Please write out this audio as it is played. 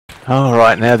All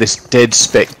right, now this dead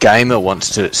spec gamer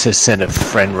wants to send a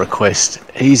friend request.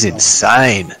 He's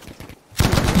insane.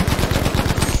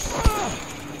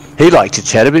 He liked to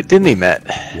chat a bit, didn't he, Matt?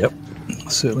 Yep,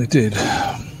 certainly did.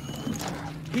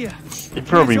 It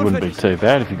probably wouldn't be too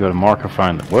bad if you got a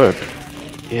microphone that worked.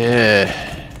 Yeah.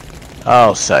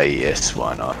 I'll say yes,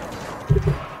 why not?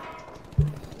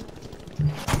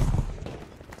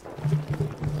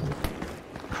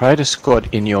 Create a squad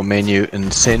in your menu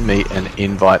and send me an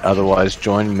invite, otherwise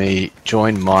join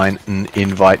mine and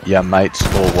invite your mates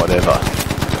or whatever.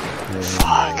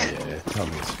 Fuck.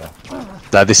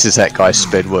 Now this is that guy's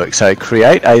sped work. So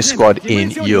create a squad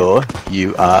in your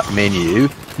menu,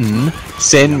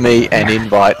 send me an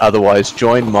invite, otherwise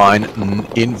join mine and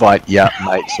invite your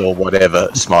mates or whatever,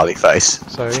 smiley face.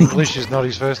 So English is not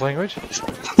his first language?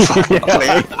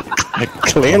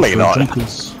 Clearly not.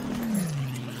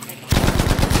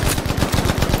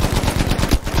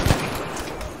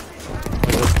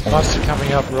 Bus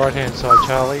coming up right hand side,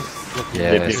 Charlie.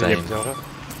 Yeah, same. Delta.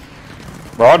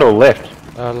 Right or left?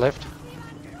 Left.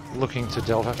 Looking to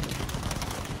Delta.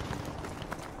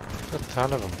 Got a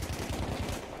ton of them.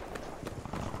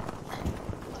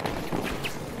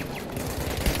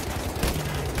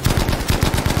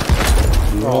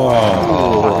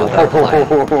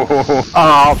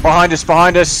 Oh, behind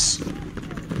us!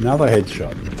 Another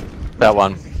headshot. That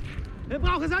one.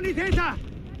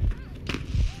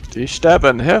 Die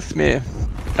sterben, help me.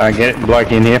 Can't get it,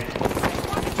 bloke in here.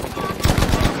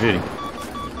 Beauty.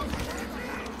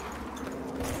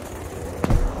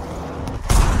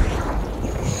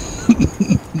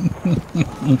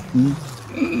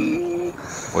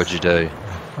 What'd you do?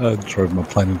 I drove my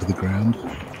plane into the ground.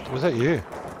 Was that you?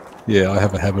 Yeah, I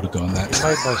have a habit of doing that. You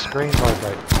made my screen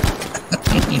vibrate.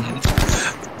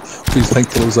 Please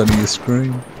thankful it was only your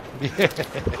screen. Yeah.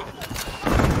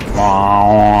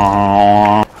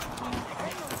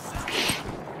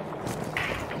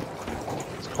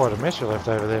 It's quite a mess you left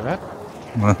over there, Matt.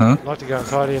 I'd like to go and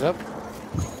tidy it up.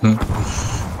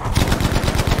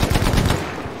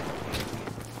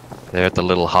 They're at the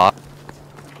little hut.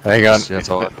 Hang on. That's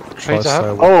all right. Pizza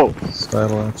Hut? Oh! Stay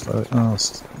alive, stay. Oh,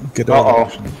 get out of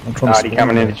action. I'm trying Hardy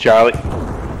coming in, Charlie.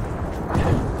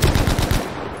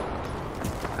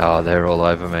 Oh, they're all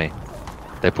over me.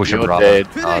 They're pushing You're rubber. dead.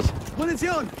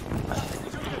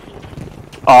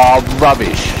 Oh,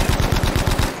 rubbish.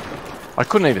 I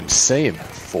couldn't even see him.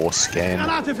 Force scan.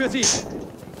 Right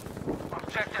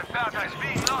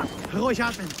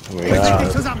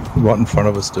in front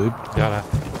of us, dude. Yeah,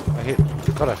 I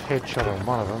got a headshot on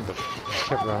one of them, but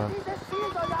kept running.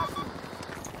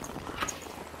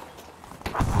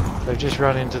 They've just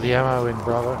run into the ammo in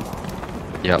Bravo.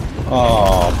 Yep.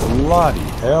 Oh, bloody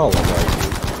hell.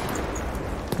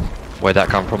 Where'd that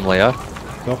come from, Leo?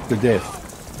 Dr. Death.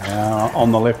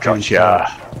 On the left hand Gotcha.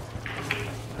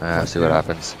 side. See what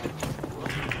happens.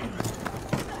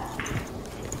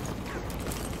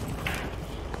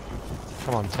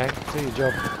 Come on, tank, do your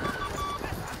job.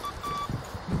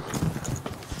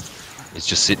 He's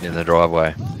just sitting in the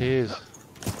driveway. He is.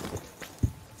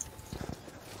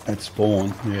 At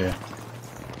spawn, yeah.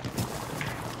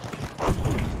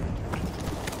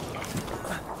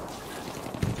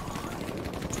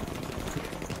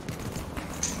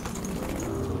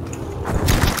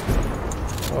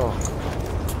 Oh,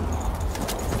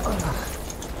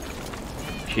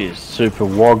 Cheers, super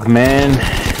wog man.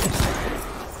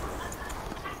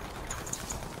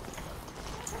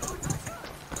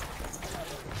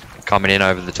 Coming in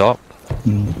over the top.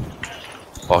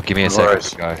 Oh, give me a second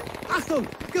to go. Achtung!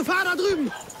 Gefahr da drüben!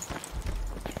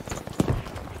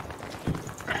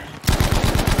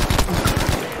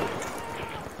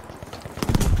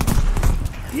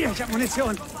 Hier, ich hab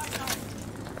Munition.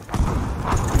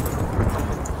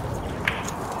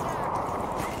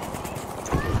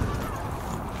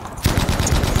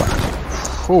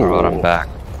 Alright, I'm back.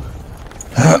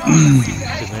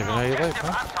 didn't even know you left,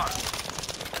 huh?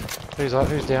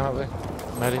 Who's down up there?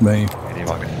 Matty? Me.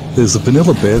 Anyway. There's a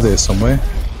vanilla bear there somewhere.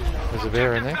 There's a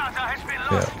bear in there.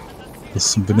 Yeah. There's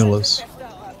some vanillas.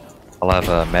 I'll have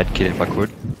a med kit if I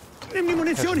could. Nimm die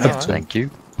Munition That's her! nice. Thank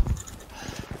you.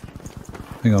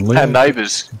 Hang on, Leo. Our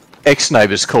neighbours,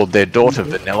 ex-neighbours called their daughter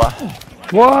Vanilla.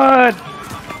 What?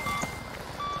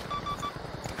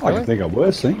 I can think of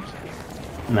worse things.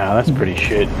 No, that's pretty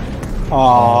shit.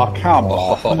 Oh, come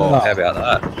on. Oh, how about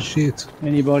that? Shit.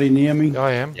 Anybody near me?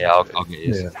 I am. Yeah, I'll get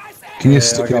you. Yeah. Can you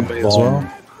stick it on me as well?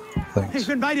 Ich Thanks.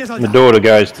 bin bei dir, My Soldat! daughter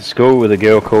goes to school with a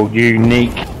girl called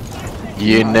Unique.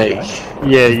 Unique.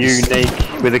 Yeah,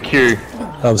 Unique with a Q.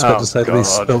 I was about Oh, to say to be God.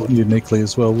 spelled uniquely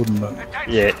as well, wouldn't it?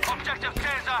 Yeah.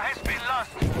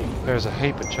 There's a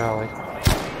heap of Charlie.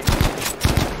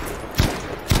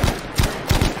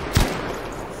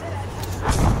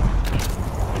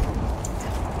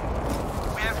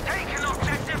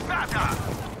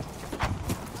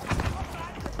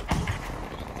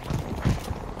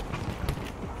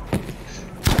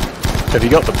 Have you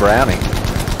got the Browning?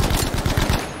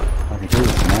 I can do it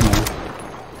with ammo.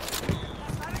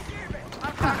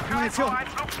 Munition.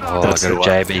 Oh, I That's got a the one.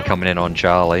 JB coming in on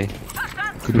Charlie.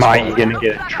 Mate, you're gonna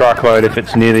get a truckload if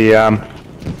it's near the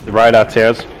radar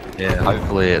towers. Yeah,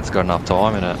 hopefully it's got enough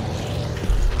time in it.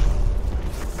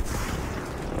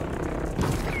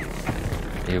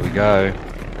 Here we go.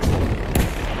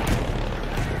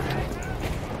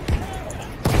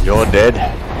 You're dead.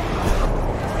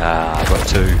 Ah, I've got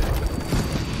 2.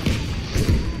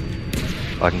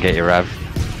 I can get you, Rav.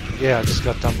 Yeah, I just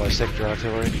got done by sector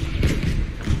artillery.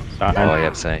 Oh, yeah,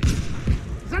 I've seen.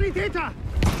 Sanitäter!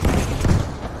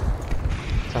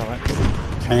 Tell me.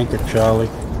 Tank at Charlie.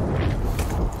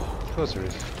 Of course there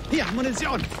is. Hier,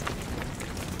 Munition!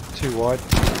 2 wide.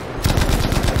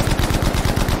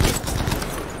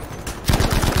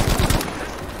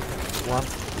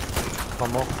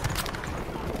 One more.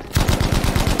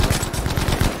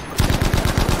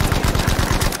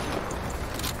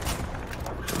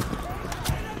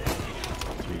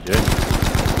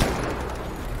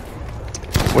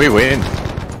 We win.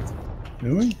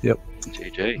 Do we? Yep.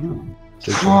 GG.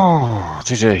 Oh,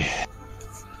 GG.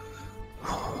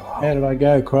 How did I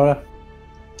go, Cryer?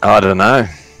 I don't know.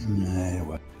 No,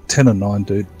 well, 10 and 9,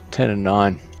 dude. 10 and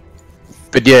 9.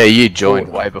 But yeah, you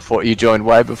joined way before. You joined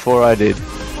way before I did.